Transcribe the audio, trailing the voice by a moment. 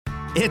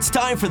It's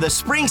time for the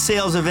spring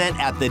sales event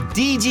at the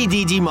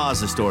DGDG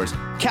Mazda stores.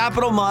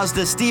 Capital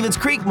Mazda, Stevens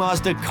Creek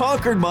Mazda,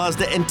 Concord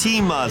Mazda, and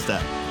Team Mazda.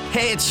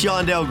 Hey, it's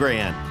Shondell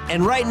Grand.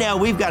 And right now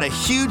we've got a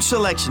huge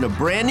selection of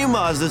brand new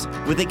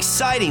Mazdas with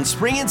exciting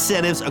spring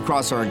incentives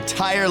across our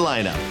entire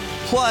lineup.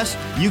 Plus,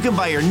 you can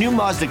buy your new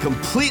Mazda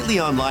completely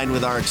online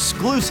with our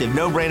exclusive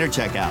no-brainer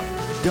checkout.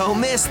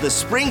 Don't miss the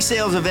spring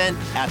sales event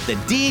at the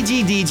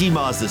DGDG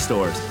Mazda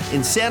stores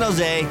in San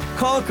Jose,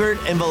 Concord,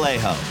 and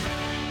Vallejo.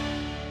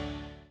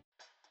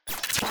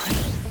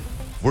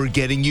 We're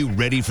getting you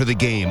ready for the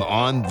game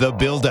on The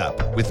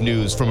Build-Up with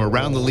news from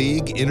around the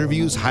league,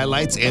 interviews,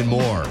 highlights, and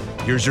more.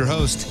 Here's your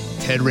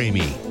host, Ted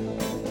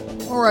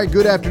Ramey. All right,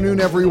 good afternoon,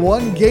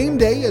 everyone. Game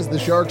day as the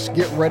Sharks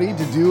get ready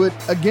to do it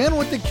again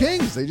with the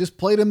Kings. They just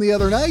played them the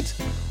other night,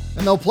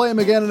 and they'll play them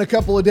again in a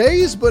couple of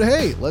days. But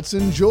hey, let's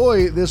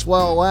enjoy this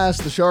while it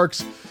lasts. The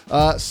Sharks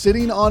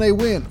sitting on a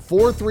win,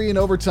 4-3 in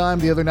overtime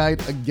the other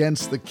night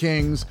against the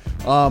Kings.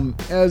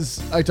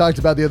 As I talked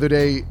about the other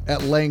day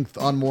at length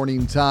on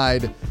Morning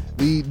Tide,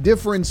 the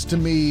difference to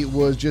me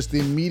was just the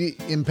immediate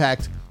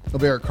impact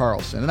of Erik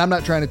Karlsson. And I'm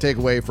not trying to take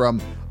away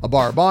from a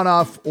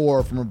Barabanov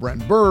or from a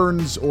Brent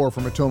Burns or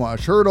from a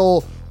Tomas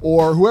Hertl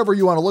or whoever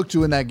you want to look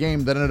to in that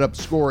game that ended up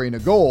scoring a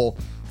goal.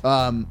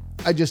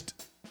 I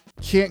just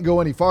can't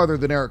go any farther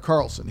than Erik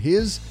Karlsson.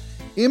 His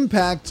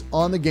impact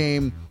on the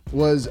game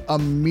was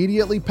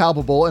immediately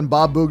palpable, and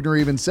Bob Boughner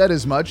even said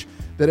as much,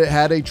 that it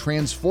had a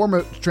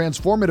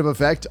transformative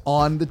effect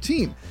on the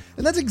team.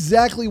 And that's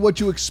exactly what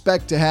you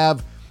expect to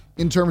have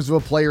in terms of a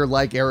player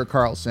like Erik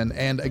Karlsson.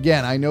 And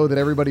again, I know that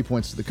everybody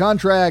points to the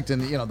contract and,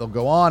 they'll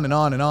go on and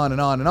on and on and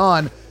on and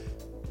on,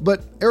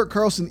 but Erik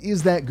Karlsson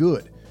is that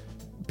good.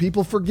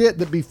 People forget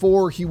that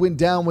before he went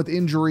down with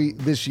injury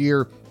this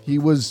year, he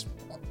was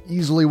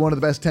easily one of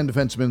the best 10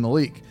 defensemen in the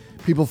league.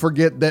 People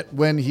forget that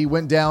when he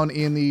went down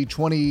in the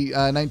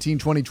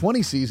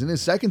 2019-2020 season,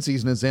 his second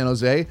season in San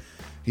Jose,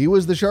 he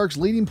was the Sharks'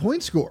 leading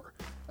point scorer.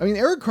 I mean,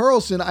 Erik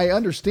Karlsson, I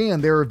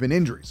understand there have been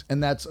injuries,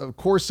 and that's, of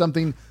course,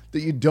 something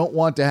that you don't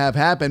want to have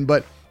happen,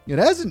 but it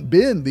hasn't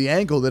been the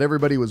ankle that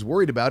everybody was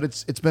worried about.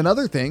 It's been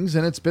other things,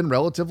 and it's been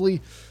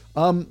relatively,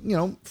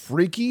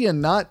 freaky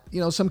and not,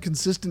 some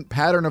consistent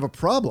pattern of a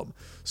problem.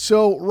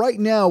 So right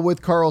now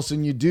with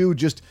Karlsson,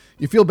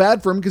 you feel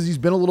bad for him because he's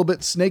been a little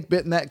bit snake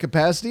bit in that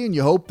capacity, and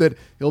you hope that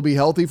he'll be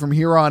healthy from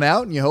here on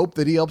out, and you hope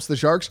that he helps the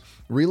Sharks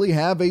really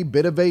have a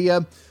bit of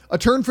a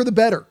turn for the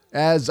better,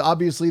 as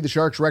obviously the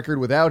Sharks record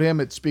without him,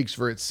 it speaks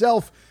for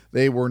itself.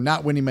 They were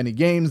not winning many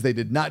games. They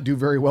did not do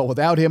very well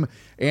without him,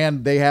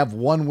 and they have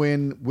one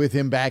win with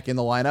him back in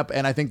the lineup,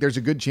 and I think there's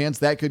a good chance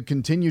that could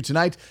continue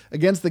tonight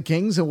against the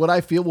Kings in what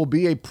I feel will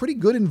be a pretty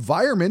good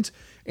environment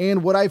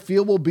and what I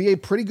feel will be a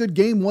pretty good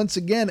game once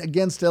again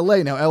against LA.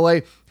 Now, LA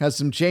has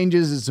some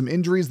changes and some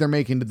injuries they're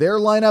making to their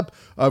lineup.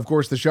 Of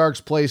course, the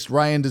Sharks placed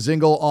Ryan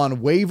Dzingel on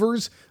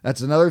waivers.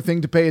 That's another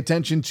thing to pay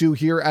attention to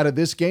here out of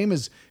this game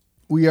is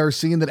we are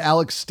seeing that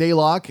Alex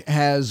Stalock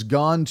has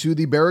gone to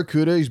the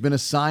Barracuda. He's been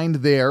assigned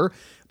there.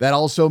 That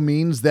also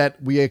means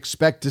that we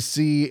expect to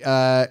see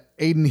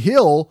Adin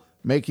Hill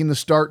making the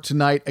start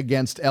tonight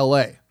against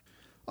LA.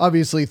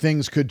 Obviously,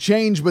 things could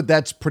change, but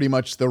that's pretty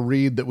much the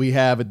read that we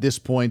have at this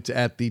point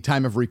at the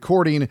time of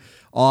recording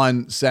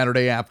on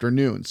Saturday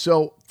afternoon.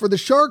 So for the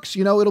Sharks,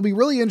 it'll be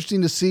really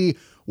interesting to see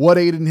what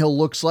Adin Hill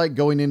looks like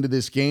going into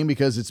this game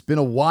because it's been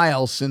a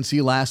while since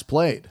he last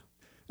played.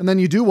 And then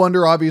you do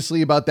wonder,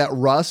 obviously, about that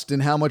rust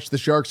and how much the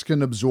Sharks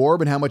can absorb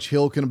and how much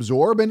Hill can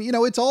absorb. And,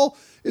 it's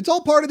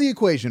all part of the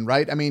equation,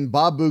 right? I mean,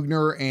 Bob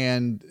Boughner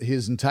and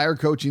his entire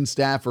coaching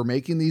staff are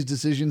making these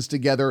decisions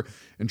together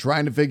and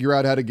trying to figure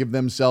out how to give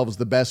themselves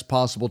the best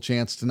possible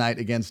chance tonight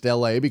against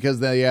LA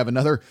because they have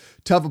another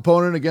tough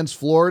opponent against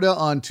Florida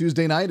on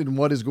Tuesday night and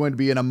what is going to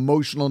be an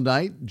emotional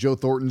night. Joe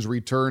Thornton's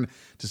return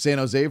to San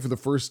Jose for the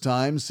first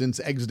time since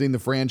exiting the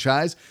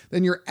franchise.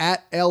 Then you're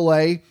at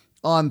LA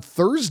on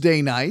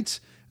Thursday night.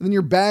 And then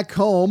you're back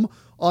home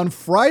on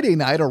Friday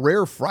night, a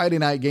rare Friday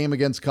night game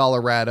against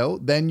Colorado.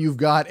 Then you've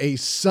got a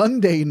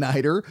Sunday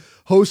nighter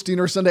hosting,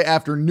 or Sunday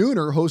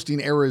afternooner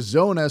hosting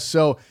Arizona.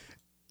 So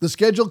the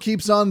schedule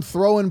keeps on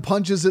throwing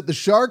punches at the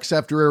Sharks.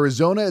 After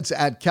Arizona, it's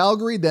at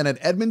Calgary, then at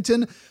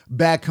Edmonton,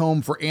 back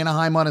home for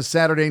Anaheim on a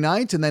Saturday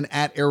night, and then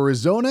at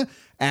Arizona,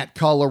 at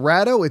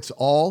Colorado. It's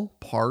all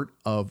part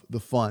of the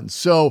fun.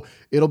 So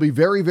it'll be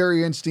very,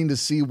 very interesting to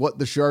see what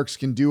the Sharks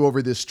can do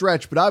over this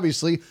stretch. But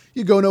obviously,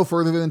 you go no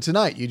further than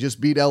tonight. You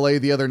just beat LA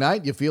the other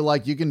night. You feel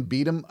like you can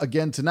beat them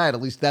again tonight.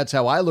 At least that's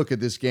how I look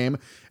at this game.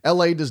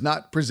 LA does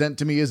not present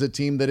to me as a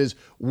team that is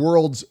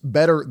worlds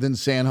better than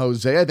San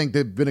Jose. I think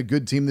they've been a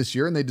good team this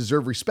year and they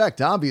deserve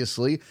respect,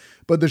 obviously.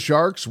 But the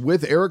Sharks,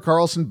 with Erik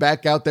Karlsson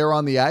back out there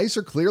on the ice,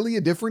 are clearly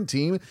a different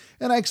team,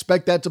 and I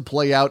expect that to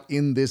play out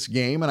in this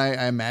game, and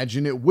I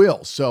imagine it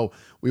will. So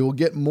we will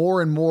get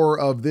more and more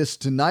of this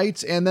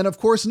tonight. And then, of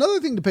course, another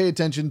thing to pay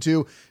attention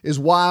to is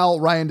while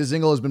Ryan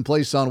Dzingel has been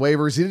placed on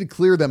waivers, he did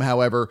clear them,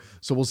 however,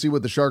 so we'll see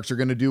what the Sharks are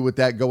going to do with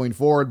that going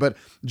forward. But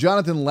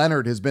Jonathan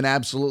Leonard has been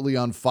absolutely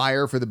on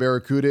fire for the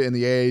Barracuda in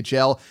the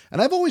AHL,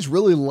 and I've always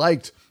really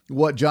liked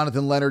what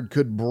Jonathan Leonard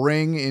could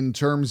bring in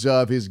terms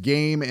of his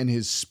game and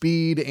his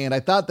speed. And I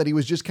thought that he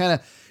was just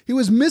he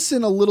was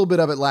missing a little bit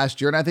of it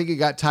last year. And I think he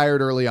got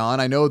tired early on.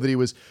 I know that he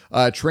was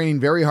training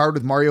very hard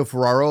with Mario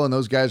Ferraro, and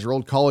those guys are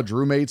old college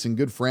roommates and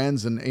good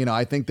friends. And,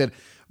 I think that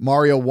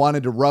Mario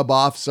wanted to rub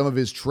off some of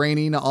his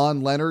training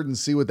on Leonard and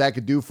see what that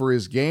could do for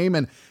his game.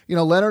 And,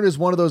 Leonard is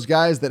one of those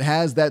guys that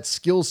has that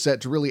skill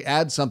set to really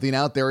add something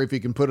out there if he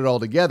can put it all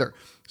together.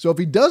 So if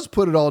he does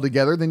put it all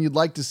together, then you'd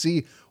like to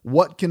see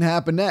what can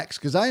happen next.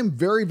 Because I am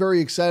very,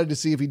 very excited to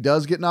see if he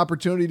does get an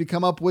opportunity to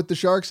come up with the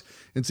Sharks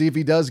and see if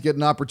he does get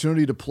an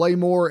opportunity to play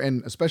more.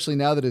 And especially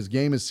now that his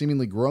game has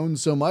seemingly grown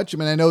so much. I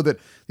mean, I know that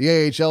the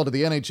AHL to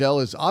the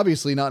NHL is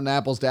obviously not an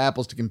apples to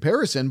apples to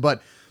comparison,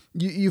 but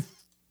you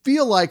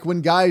feel like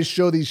when guys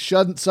show these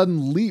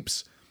sudden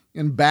leaps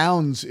and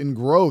bounds in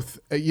growth,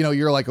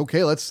 you're like,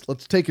 okay, let's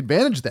take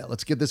advantage of that.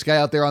 Let's get this guy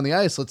out there on the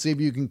ice. Let's see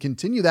if you can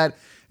continue that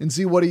and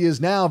see what he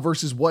is now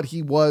versus what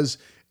he was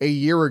a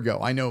year ago.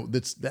 I know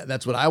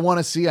that's what I want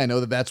to see. I know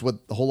that that's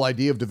what the whole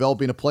idea of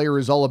developing a player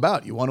is all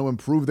about. You want to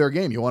improve their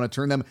game. You want to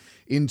turn them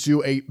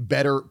into a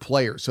better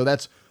player. So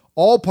that's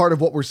all part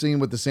of what we're seeing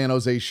with the San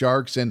Jose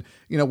Sharks. And,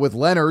 with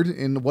Leonard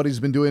and what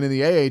he's been doing in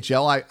the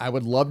AHL, I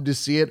would love to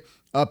see it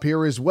up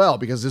here as well,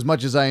 because as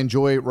much as I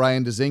enjoy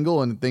Ryan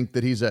Dzingel and think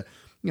that he's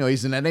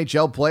he's an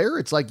NHL player,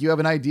 it's like you have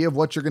an idea of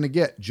what you're going to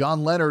get.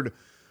 John Leonard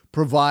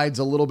provides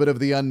a little bit of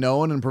the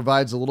unknown and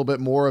provides a little bit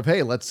more of,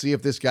 hey, let's see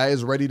if this guy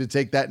is ready to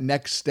take that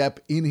next step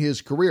in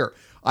his career.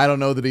 I don't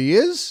know that he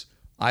is.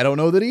 I don't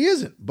know that he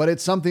isn't, but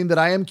it's something that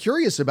I am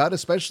curious about,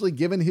 especially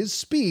given his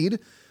speed,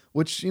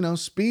 which,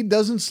 speed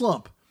doesn't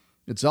slump.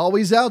 It's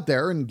always out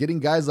there, and getting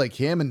guys like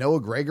him and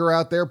Noah Gregor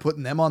out there,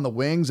 putting them on the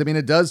wings. I mean,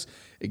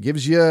 it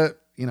gives you,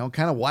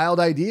 kind of wild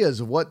ideas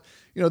of what,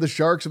 the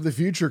Sharks of the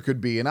future could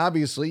be. And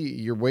obviously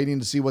you're waiting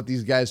to see what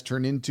these guys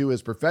turn into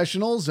as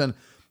professionals. And,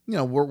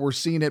 we're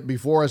seeing it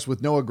before us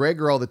with Noah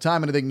Gregor all the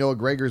time. And I think Noah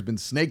Gregor has been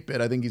snake bit.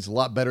 I think he's a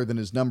lot better than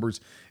his numbers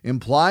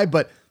imply,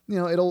 but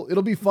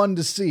it'll be fun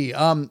to see.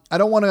 I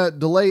don't want to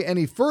delay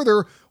any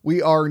further.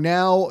 We are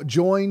now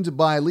joined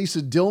by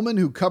Lisa Dillman,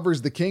 who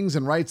covers the Kings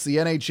and writes the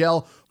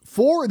NHL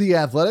for The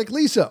Athletic.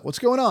 Lisa, what's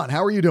going on?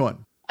 How are you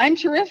doing? I'm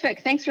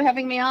terrific. Thanks for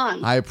having me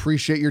on. I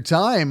appreciate your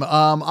time.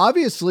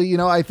 Obviously,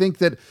 I think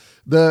that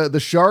the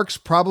Sharks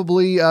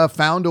probably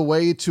found a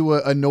way to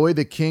annoy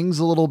the Kings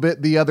a little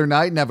bit the other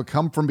night and have a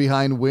come from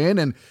behind win.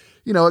 And,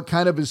 it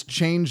kind of has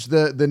changed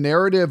the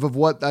narrative of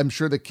what I'm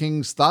sure the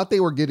Kings thought they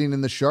were getting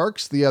in the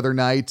Sharks the other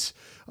night.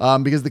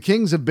 Because the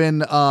Kings have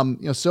been,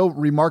 so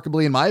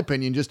remarkably, in my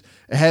opinion, just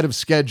ahead of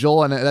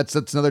schedule. And that's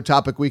another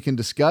topic we can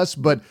discuss.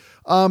 But,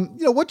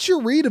 what's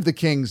your read of the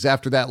Kings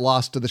after that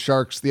loss to the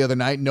Sharks the other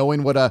night,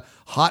 knowing what a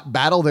hot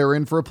battle they're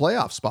in for a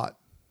playoff spot?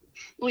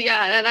 Well,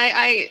 yeah. And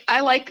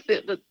I like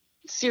the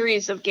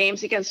series of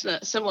games against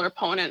a similar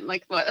opponent.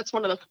 Like that's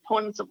one of the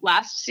components of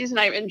last season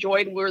I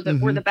enjoyed were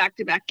the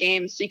back-to-back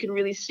games. So you can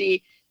really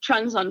see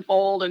trends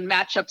unfold and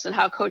matchups and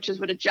how coaches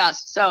would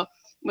adjust. So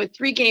with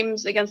 3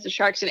 games against the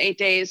Sharks in 8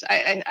 days,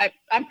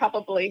 I'm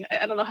probably,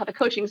 I don't know how the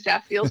coaching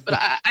staff feels, but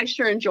I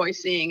sure enjoy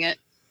seeing it.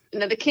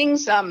 And the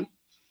Kings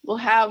will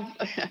have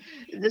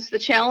the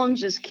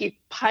challenges keep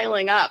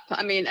piling up.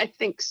 I mean, I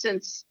think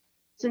since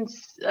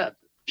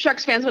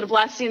Sharks fans would have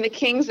last seen the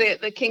Kings,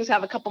 the Kings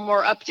have a couple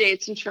more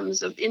updates in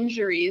terms of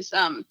injuries.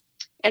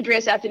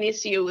 Andreas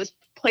Athanasiou was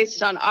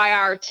placed on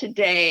IR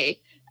today,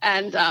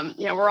 and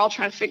we're all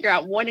trying to figure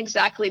out when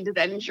exactly did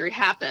that injury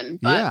happen.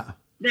 But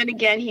then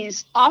again,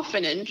 he's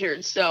often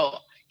injured, so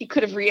he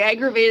could have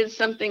re-aggravated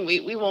something.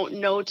 We won't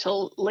know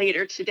till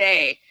later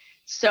today.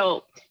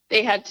 So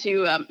they had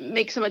to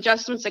make some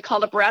adjustments. They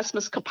called up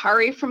Rasmus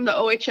Kupari from the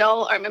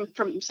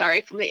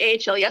from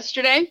the AHL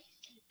yesterday.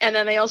 And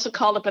then they also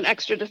called up an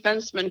extra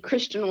defenseman,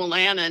 Christian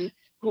Wolanin,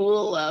 who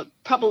will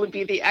probably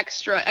be the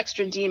extra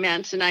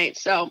D-man tonight.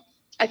 So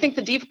I think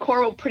the deep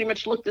core will pretty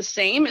much look the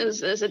same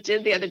as it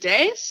did the other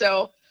day.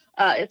 So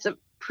it's a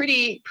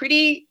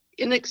pretty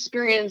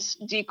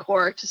inexperienced D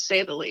core, to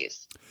say the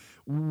least.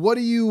 What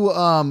do you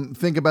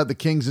think about the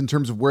Kings in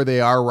terms of where they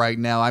are right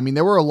now? I mean,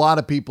 there were a lot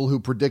of people who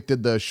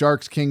predicted the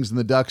Sharks, Kings, and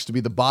the Ducks to be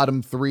the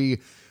bottom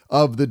 3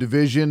 of the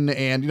division.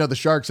 And, the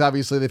Sharks,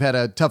 obviously, they've had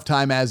a tough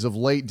time as of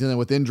late dealing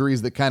with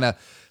injuries that kind of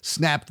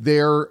snapped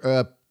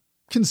their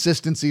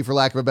consistency, for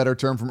lack of a better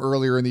term, from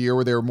earlier in the year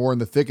where they were more in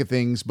the thick of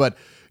things. But,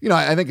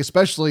 I think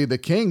especially the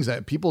Kings,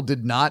 people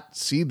did not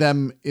see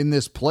them in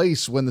this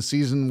place when the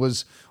season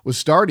was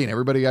starting.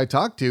 Everybody I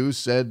talked to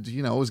said,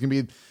 it was going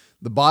to be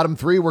the bottom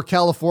 3 were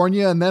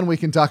California, and then we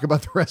can talk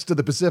about the rest of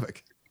the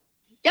Pacific.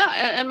 Yeah,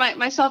 and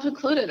myself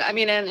included. I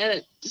mean, and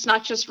it's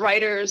not just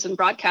writers and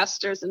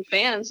broadcasters and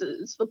fans.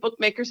 It's the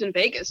bookmakers in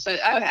Vegas.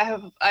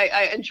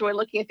 I enjoy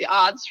looking at the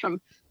odds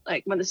from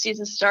like when the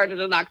season started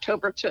in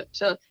October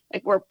to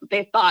like where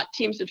they thought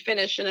teams would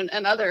finish, and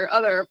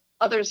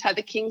others had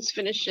the Kings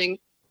finishing,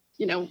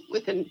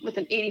 with an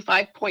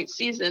 85-point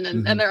season,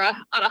 and they're on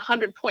a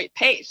 100-point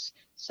pace.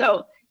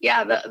 So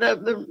yeah,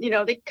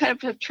 they kind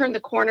of have turned the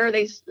corner.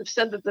 They've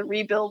said that the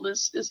rebuild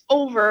is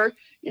over.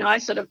 I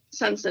sort of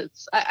sense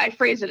I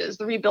phrase it as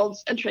the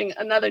rebuild's entering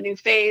another new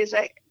phase.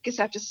 I guess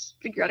I have to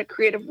figure out a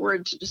creative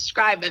word to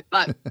describe it,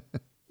 but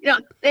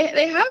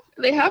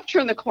they have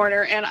turned the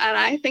corner, and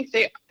I think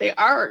they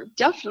are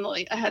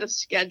definitely ahead of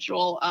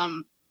schedule.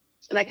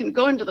 And I can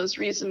go into those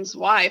reasons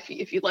why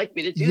if you'd like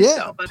me to do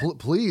so. But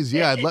please,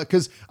 yeah,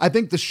 because I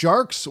think the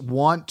Sharks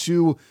want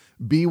to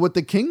be what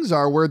the Kings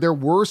are, where there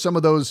were some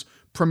of those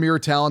premier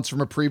talents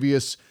from a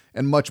previous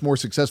and much more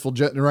successful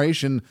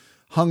generation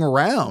hung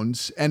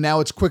around, and now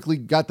it's quickly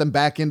got them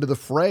back into the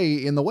fray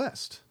in the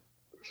West.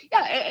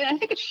 Yeah, and I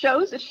think it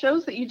shows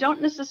that you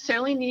don't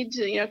necessarily need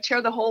to,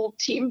 tear the whole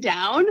team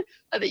down,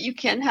 that you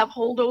can have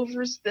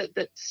holdovers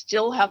that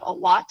still have a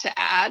lot to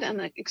add, and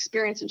the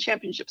experience in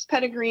championships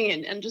pedigree,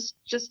 and just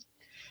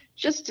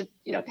to,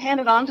 hand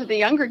it on to the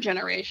younger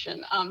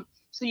generation.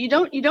 So you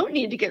don't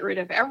need to get rid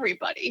of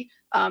everybody.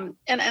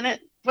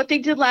 What they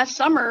did last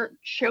summer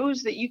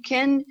shows that you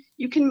can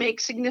make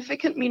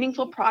significant,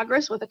 meaningful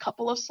progress with a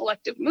couple of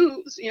selective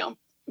moves.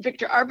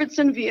 Victor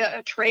Arvidsson via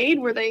a trade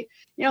where they,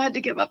 had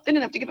to give up. They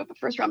didn't have to give up a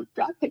first round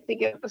draft pick. They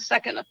gave up a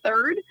second, a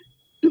third,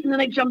 and then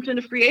they jumped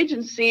into free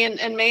agency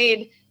and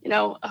made,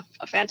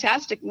 a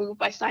fantastic move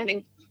by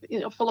signing,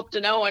 Philip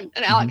Deneau and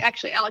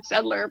Alex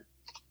Edler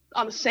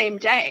on the same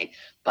day.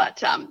 But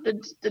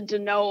the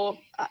Deneau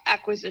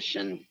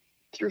acquisition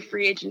through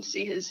free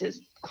agency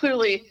has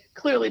clearly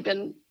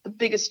been the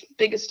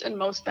biggest and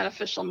most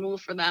beneficial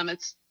move for them.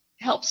 It's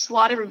helped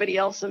slot everybody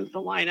else into the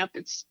lineup.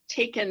 It's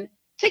taken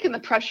the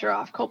pressure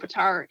off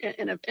Kopitar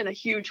in a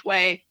huge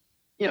way,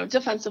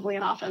 defensively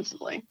and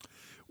offensively.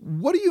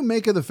 What do you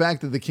make of the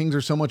fact that the Kings are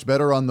so much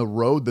better on the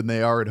road than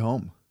they are at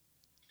home?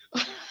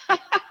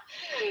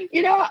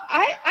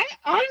 I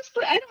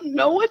honestly, I don't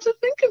know what to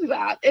think of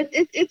that.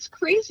 It's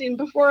crazy. And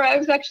before, I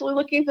was actually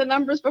looking at the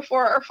numbers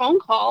before our phone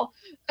call,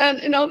 and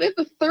they have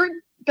the third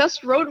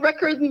best road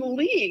record in the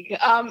league.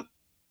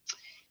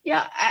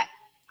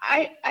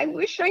 I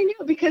wish I knew,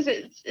 because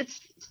it's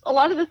a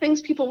lot of the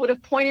things people would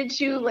have pointed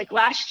to, like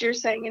last year,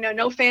 saying,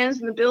 no fans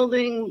in the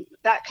building,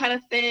 that kind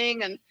of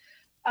thing. And,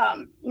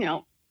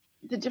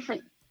 the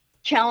different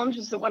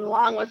challenges that went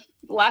along with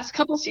the last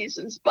couple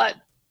seasons, but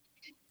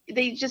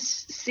they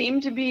just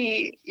seem to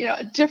be,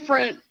 a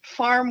different,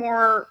 far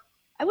more,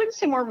 I wouldn't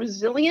say more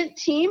resilient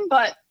team,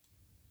 but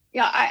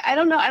I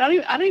don't know. I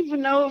don't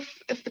even know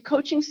if the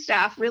coaching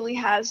staff really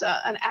has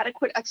an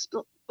adequate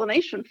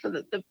explanation for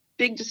the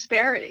big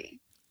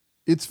disparity.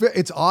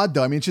 It's odd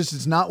though. I mean,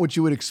 it's not what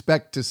you would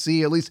expect to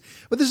see, at least,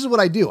 but this is what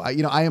I do.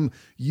 I am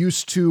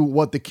used to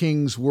what the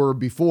Kings were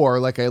before,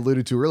 like I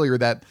alluded to earlier,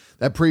 that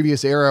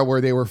previous era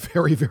where they were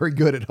very, very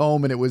good at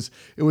home, and it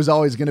was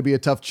always going to be a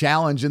tough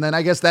challenge. And then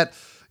I guess that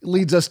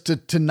leads us to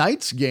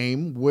tonight's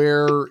game,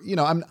 where,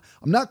 I'm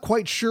not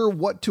quite sure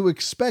what to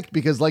expect,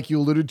 because like you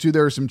alluded to,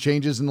 there are some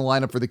changes in the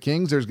lineup for the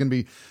Kings. There's going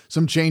to be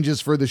some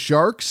changes for the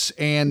Sharks.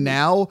 And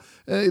now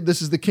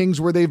this is the Kings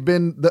where they've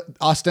been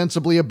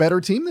ostensibly a better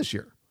team this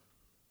year.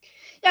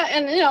 Yeah,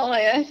 and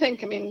I think,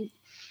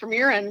 from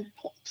your end,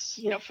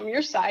 from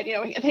your side,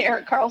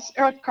 Erik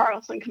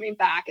Karlsson coming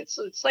back, it's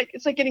like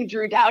getting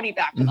Drew Doughty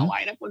back in the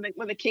lineup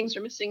when the Kings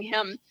are missing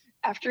him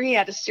after he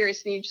had a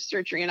serious knee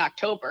surgery in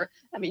October.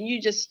 I'm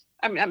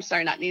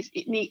sorry, not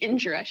knee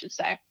injury, I should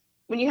say.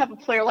 When you have a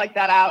player like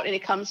that out and he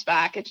comes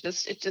back, it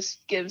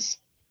just gives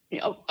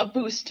a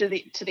boost to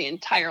the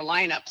entire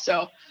lineup.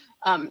 So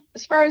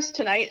as far as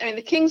tonight,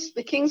 the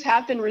Kings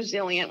have been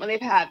resilient when they've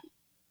had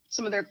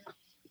some of their.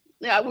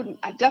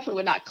 I definitely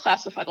would not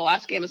classify the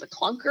last game as a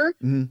clunker.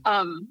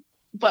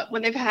 But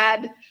when they've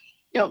had,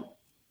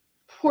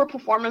 poor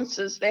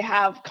performances, they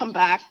have come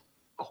back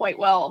quite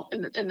well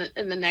in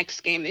the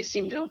next game. They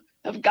seem to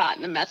have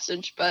gotten the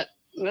message, but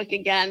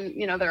again,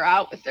 they're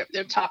out with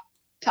their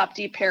top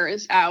D pair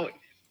is out.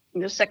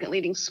 Second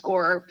leading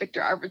scorer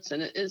Victor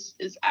Arvidsson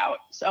is out.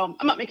 So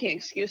I'm not making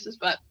excuses,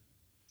 but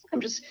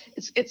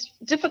it's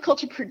difficult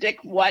to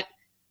predict what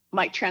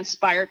might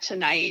transpire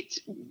tonight,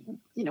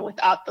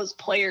 without those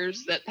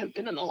players that have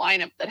been in the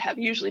lineup that have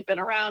usually been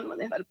around when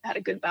they've had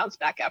a good bounce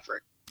back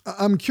effort.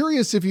 I'm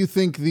curious if you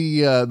think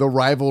the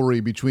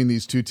rivalry between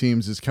these two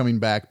teams is coming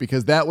back,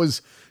 because that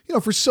was,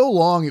 for so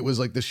long it was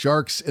like the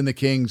Sharks and the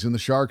Kings and the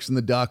Sharks and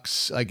the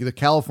Ducks, like the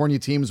California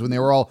teams when they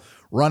were all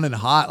running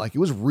hot. Like, it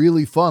was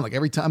really fun. Like,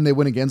 every time they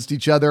went against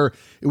each other,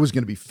 it was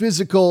going to be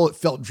physical. It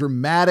felt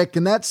dramatic,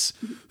 and that's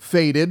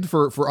faded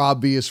for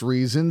obvious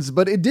reasons.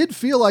 But it did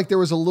feel like there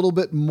was a little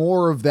bit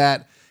more of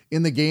that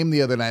in the game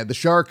the other night. The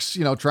Sharks,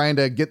 trying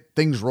to get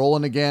things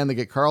rolling again. They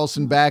get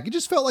Karlsson back. It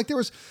just felt like there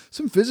was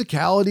some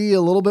physicality, a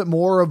little bit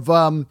more of,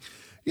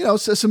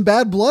 some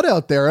bad blood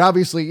out there. And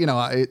obviously,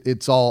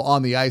 it's all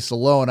on the ice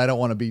alone. I don't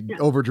want to be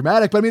over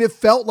dramatic, but it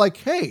felt like,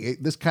 hey,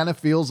 this kind of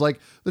feels like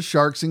the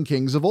Sharks and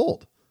Kings of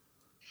old.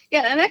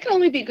 Yeah, and that can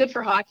only be good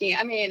for hockey.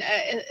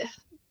 If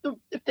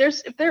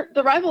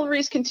the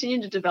rivalries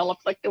continue to develop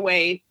like the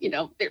way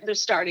they're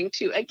starting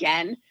to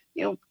again,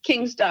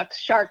 Kings Ducks,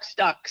 Sharks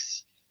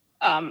Ducks,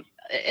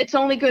 it's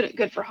only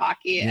good for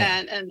hockey.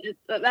 Yeah. And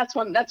that's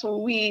when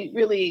we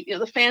really,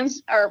 the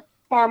fans are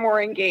far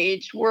more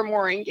engaged. We're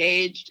more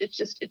engaged. It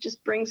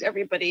just brings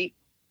it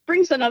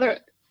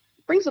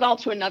all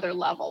to another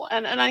level.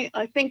 And I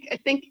think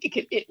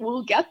it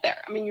will get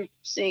there. I mean, you're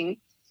seeing,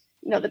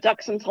 the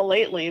Ducks until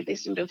lately, they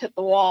seem to have hit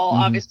the wall,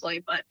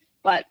 obviously, but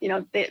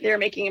they're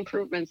making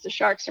improvements. The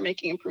Sharks are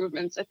making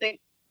improvements. I think,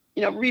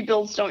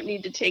 rebuilds don't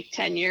need to take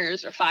 10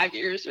 years or 5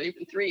 years or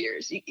even 3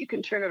 years. You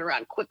can turn it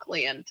around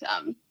quickly. And,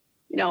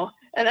 and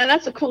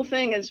that's a cool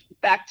thing is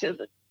back to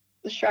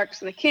the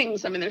Sharks and the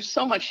Kings. I mean, there's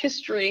so much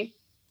history,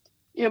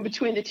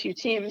 between the two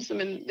teams. I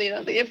mean, they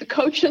have the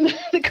coach and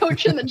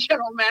the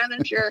general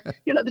manager.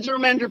 The general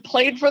manager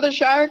played for the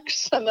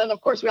Sharks, and then of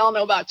course we all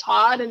know about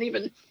Todd, and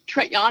even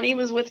Trent Yawney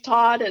was with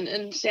Todd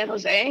in San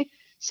Jose.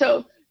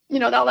 So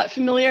all that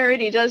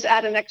familiarity does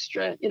add an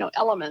extra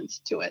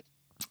element to it.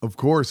 Of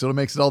course, it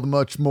makes it all the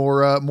much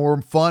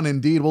more fun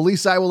indeed. Well,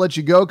 Lisa, I will let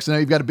you go because I know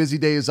you've got a busy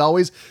day as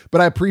always,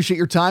 but I appreciate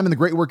your time and the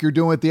great work you're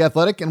doing with The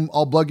Athletic, and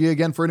I'll bug you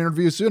again for an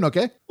interview soon,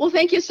 okay? Well,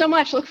 thank you so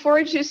much. Look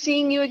forward to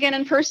seeing you again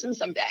in person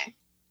someday.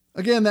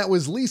 Again, that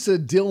was Lisa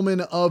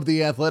Dillman of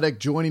The Athletic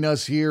joining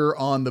us here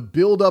on the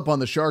Build Up on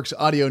the Sharks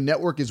Audio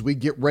Network as we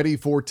get ready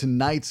for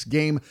tonight's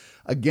game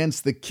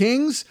against the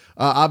Kings.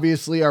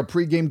 Obviously, our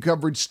pregame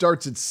coverage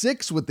starts at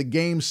 6 with the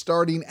game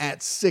starting at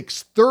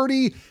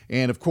 6:30.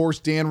 And of course,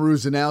 Dan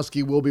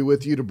Rusanowski will be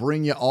with you to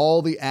bring you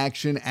all the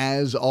action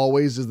as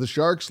always as the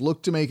Sharks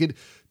look to make it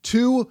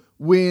 2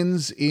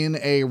 wins in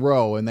a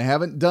row. And they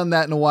haven't done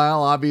that in a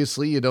while.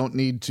 Obviously, you don't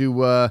need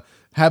to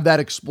have that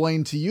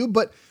explained to you,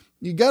 but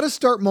you got to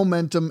start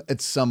momentum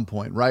at some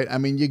point, right? I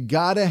mean, you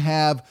got to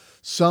have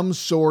some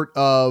sort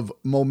of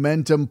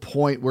momentum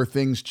point where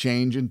things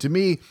change. And to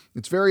me,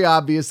 it's very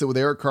obvious that with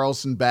Erik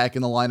Karlsson back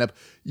in the lineup,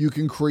 you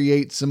can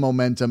create some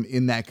momentum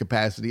in that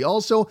capacity.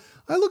 Also,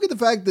 I look at the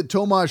fact that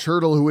Tomas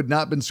Hertl, who had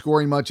not been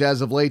scoring much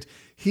as of late,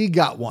 he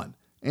got one.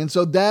 And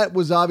so that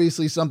was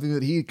obviously something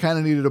that he kind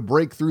of needed to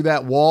break through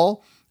that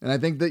wall. And I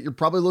think that you're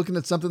probably looking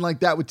at something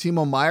like that with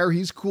Timo Meier.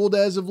 He's cooled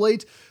as of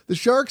late. The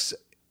Sharks,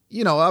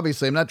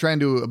 obviously I'm not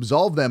trying to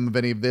absolve them of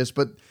any of this,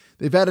 but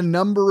they've had a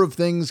number of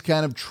things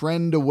kind of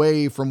trend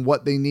away from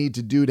what they need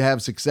to do to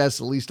have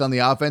success, at least on the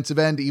offensive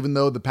end, even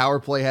though the power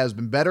play has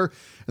been better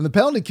and the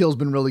penalty kill has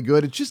been really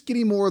good. It's just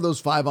getting more of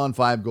those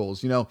 5-on-5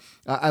 goals.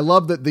 I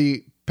love that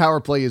the power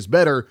play is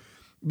better,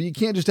 but you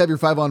can't just have your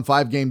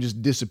 5-on-5 game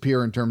just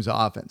disappear in terms of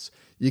offense.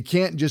 You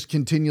can't just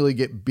continually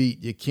get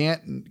beat. You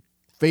can't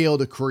fail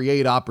to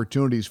create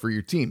opportunities for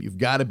your team. You've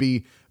got to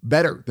be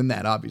better than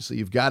that, obviously.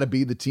 You've got to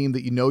be the team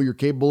that you're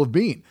capable of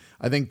being.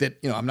 I think that,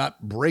 I'm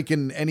not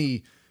breaking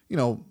any,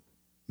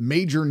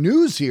 major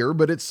news here,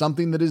 but it's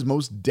something that is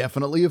most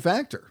definitely a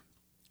factor.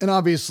 And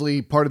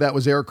obviously, part of that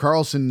was Erik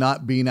Karlsson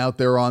not being out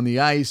there on the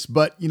ice,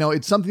 but,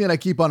 it's something that I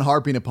keep on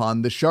harping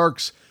upon. The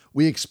Sharks,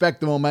 we expect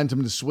the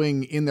momentum to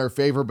swing in their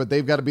favor, but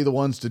they've got to be the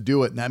ones to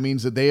do it. And that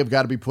means that they have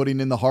got to be putting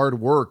in the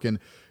hard work. And,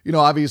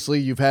 obviously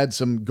you've had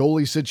some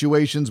goalie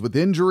situations with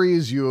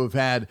injuries. You have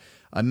had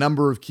a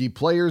number of key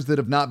players that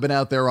have not been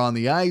out there on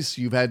the ice.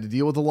 You've had to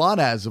deal with a lot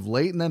as of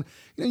late. And then,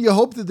 you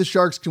hope that the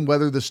Sharks can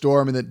weather the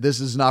storm and that this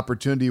is an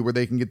opportunity where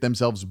they can get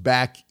themselves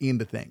back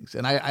into things.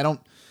 And I don't,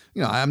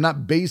 I'm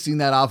not basing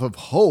that off of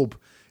hope.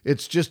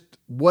 It's just,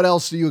 what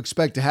else do you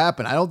expect to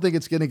happen? I don't think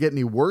it's going to get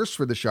any worse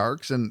for the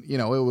Sharks. And,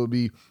 it will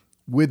be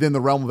within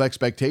the realm of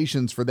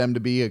expectations for them to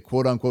be a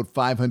quote unquote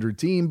 500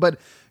 team. But,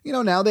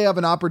 now they have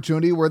an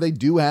opportunity where they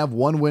do have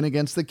one win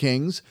against the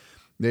Kings.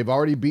 They've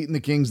already beaten the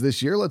Kings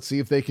this year. Let's see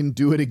if they can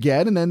do it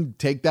again and then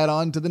take that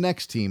on to the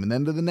next team and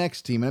then to the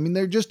next team. I mean,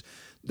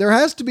 there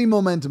has to be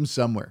momentum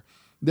somewhere.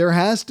 There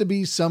has to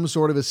be some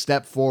sort of a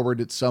step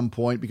forward at some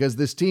point because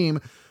this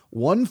team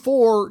won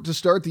 4 to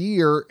start the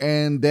year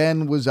and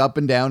then was up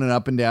and down and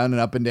up and down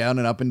and up and down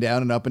and up and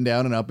down and up and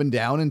down and up and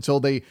down until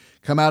they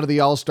come out of the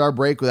All-Star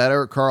break without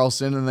Erik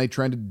Karlsson and they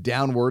trended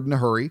downward in a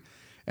hurry.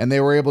 And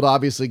they were able to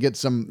obviously get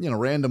some,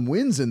 random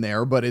wins in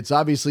there, but it's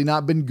obviously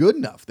not been good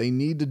enough. They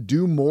need to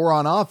do more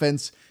on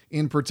offense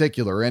in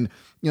particular. And,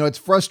 it's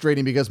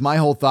frustrating because my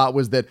whole thought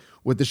was that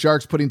with the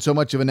Sharks putting so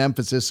much of an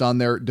emphasis on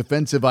their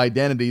defensive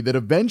identity, that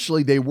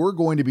eventually they were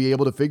going to be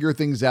able to figure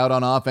things out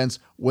on offense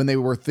when they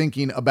were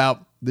thinking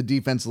about the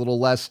defense a little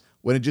less,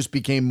 when it just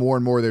became more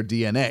and more their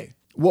DNA.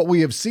 What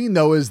we have seen,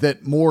 though, is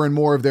that more and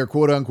more of their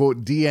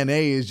quote-unquote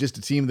DNA is just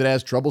a team that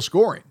has trouble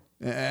scoring.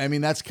 I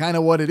mean, that's kind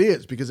of what it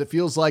is, because it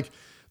feels like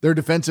their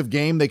defensive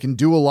game, they can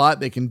do a lot.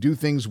 They can do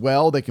things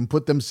well. They can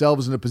put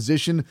themselves in a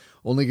position,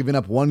 only giving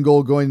up 1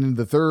 goal going into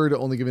the third,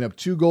 only giving up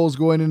 2 goals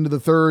going into the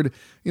third,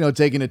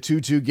 taking a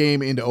 2-2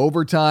 game into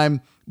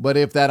overtime. But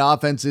if that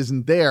offense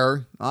isn't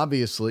there,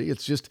 obviously,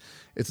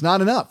 it's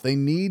not enough. They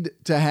need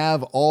to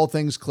have all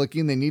things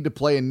clicking. They need to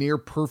play a near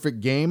perfect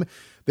game.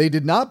 They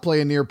did not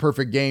play a near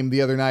perfect game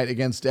the other night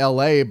against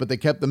LA, but they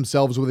kept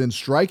themselves within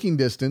striking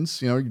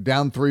distance. You're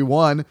down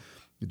 3-1.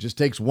 It just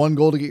takes 1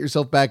 goal to get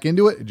yourself back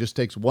into it. It just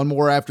takes 1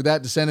 more after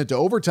that to send it to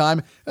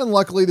overtime. And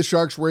luckily, the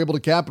Sharks were able to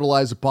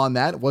capitalize upon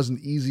that. It wasn't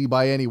easy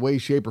by any way,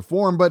 shape, or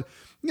form, but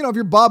if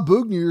you're Bob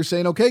Boughner, you're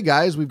saying, okay,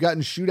 guys, we've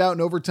gotten shootout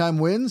and overtime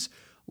wins.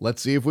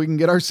 Let's see if we can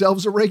get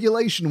ourselves a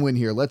regulation win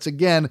here. Let's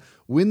again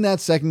win that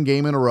second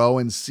game in a row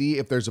and see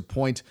if there's a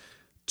point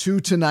to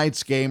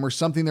tonight's game or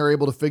something they're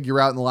able to figure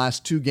out in the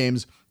last two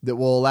games that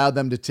will allow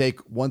them to take,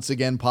 once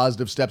again,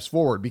 positive steps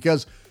forward.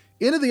 Because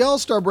into the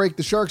All-Star break,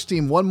 the Sharks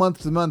team 1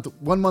 month to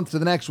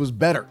the next was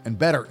better and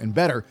better and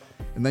better.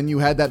 And then you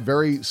had that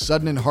very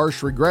sudden and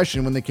harsh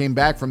regression when they came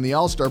back from the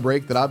All-Star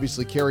break that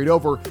obviously carried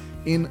over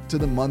into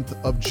the month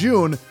of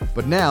June.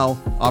 But now,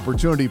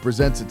 opportunity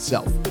presents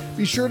itself.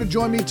 Be sure to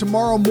join me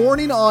tomorrow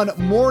morning on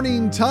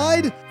Morning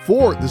Tide.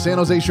 For the San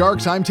Jose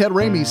Sharks, I'm Ted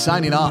Ramey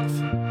signing off.